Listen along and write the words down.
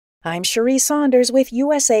I'm Cherie Saunders with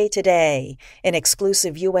USA Today. An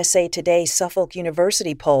exclusive USA Today Suffolk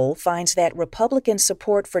University poll finds that Republican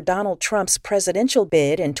support for Donald Trump's presidential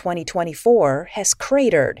bid in 2024 has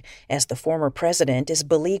cratered as the former president is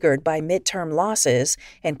beleaguered by midterm losses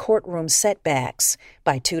and courtroom setbacks.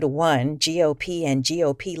 By 2-1, GOP and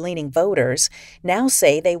GOP-leaning voters now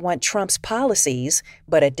say they want Trump's policies,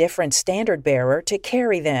 but a different standard-bearer to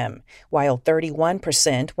carry them. While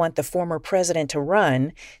 31% want the former president to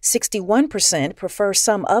run, 61% prefer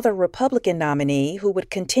some other Republican nominee who would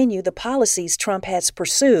continue the policies Trump has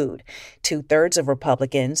pursued. Two-thirds of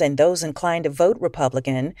Republicans and those inclined to vote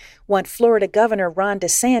Republican want Florida Governor Ron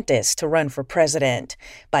DeSantis to run for president.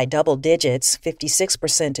 By double digits,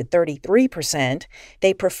 56% to 33%,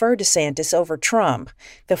 they prefer DeSantis over Trump.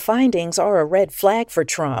 The findings are a red flag for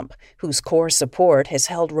Trump, whose core support has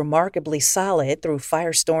held remarkably solid through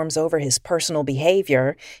firestorms over his personal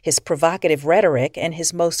behavior, his provocative rhetoric, and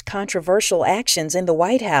his most controversial actions in the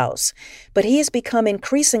White House. But he has become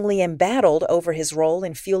increasingly embattled over his role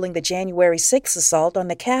in fueling the January 6th assault on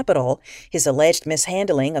the Capitol, his alleged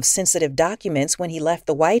mishandling of sensitive documents when he left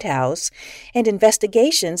the White House, and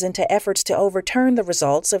investigations into efforts to overturn the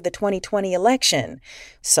results of the 2020 election.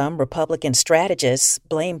 Some Republican strategists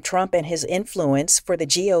blame Trump and his influence for the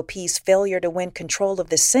GOP's failure to win control of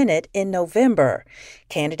the Senate in November.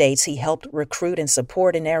 Candidates he helped recruit and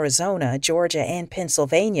support in Arizona, Georgia, and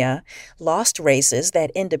Pennsylvania lost races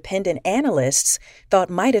that independent analysts thought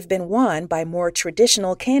might have been won by more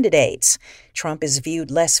traditional candidates. Trump is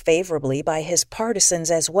viewed less favorably by his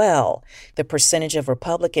partisans as well. The percentage of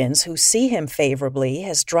Republicans who see him favorably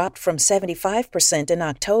has dropped from 75% in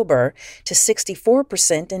October to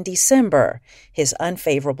 64% in December. His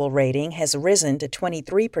unfavorable rating has risen to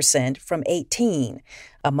 23% from 18%.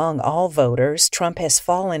 Among all voters, Trump has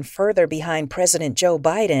fallen further behind President Joe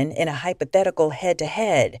Biden in a hypothetical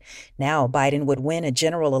head-to-head. Now Biden would win a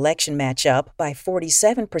general election matchup by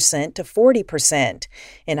 47% to 40%.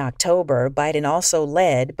 In October, Biden also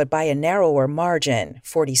led, but by a narrower margin,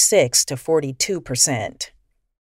 46 to 42%.